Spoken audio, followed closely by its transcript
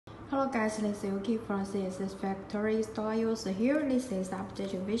Hello guys, this is Yuki from CSS Factory Style. So here this is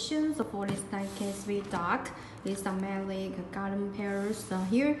updated vision. So for this Nike SB dark, this is metallic garden pairs. So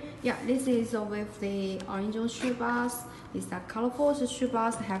here, this is with the orange shoe bars. This is colorful shoe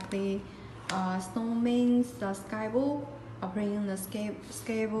bars have the snowman, the sky blue, playing the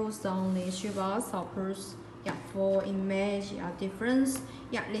scables on the shoe bars offers for image difference.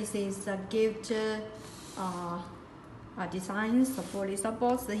 This is a gift designs for this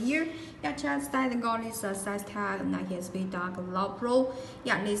box here. Chest side got this size tag Nike SB Dark Low Pro.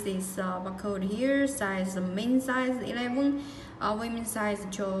 This is barcode here. Size main size 11, women's size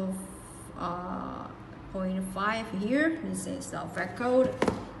 12.5 here. This is fat code.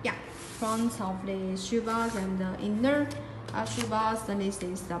 Front of the shoe box and the inner shoe box. And this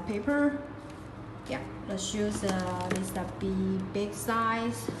is the paper. The shoes is the big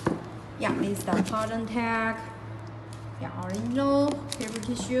size. This is the cotton tag. Original paper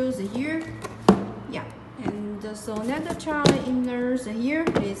tissues here. And so another child inners here.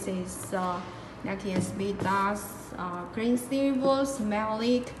 This is Nike SB Dark green silvers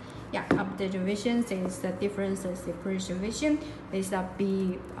metallic. Updated vision is the difference is the preservation. This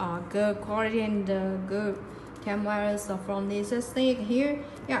be good quality and good cameras from this stick here.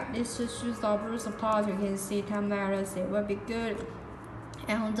 This shoes offers support. You can see cameras, it will be good.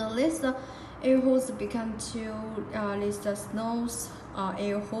 And this air hose become to list the snows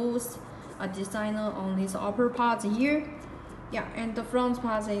air hose designer on this upper part here. And the front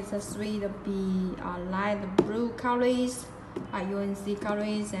part is a sweet light blue colors, UNC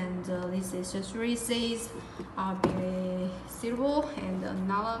colors, and this is just says be silver, and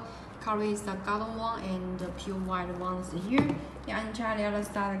another color is the golden one and the pure white ones here. And try the other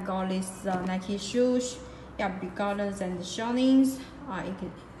side got this Nike shoes. Big colors and shinings. It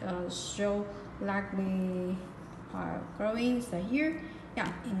can show like the growing here.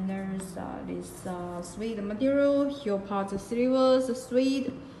 And there's this sweet material. Heel part silver,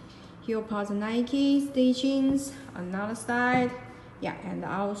 sweet. Heel part Nike stitchings. Another side. And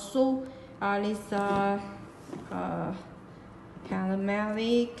also this kind of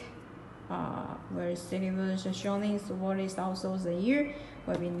metallic. Where silver shinings. What is also the here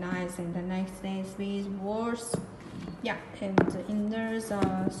will be nice, and the next day is worse. And the inners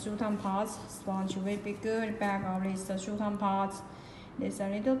shoe-time parts sponge will be good. Back of this shoe-time parts. There's a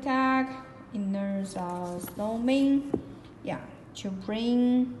little tag. Inners snowman. To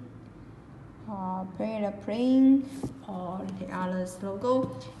bring plain or the other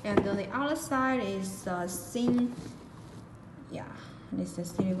logo. And the other side is thin. This is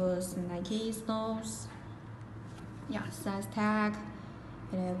silver Nike snows. Size tag.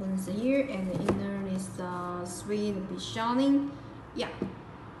 11's here, and the inner is sweet be shining.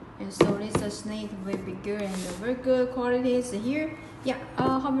 And so this snake will be good and very good qualities here.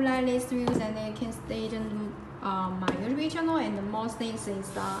 Hope you like these reviews, and you can stay tuned my YouTube channel, and more things is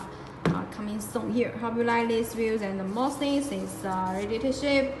coming soon here. Hope you like these reviews, and more things is ready to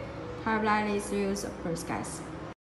ship. Hope you like these reviews first, guys.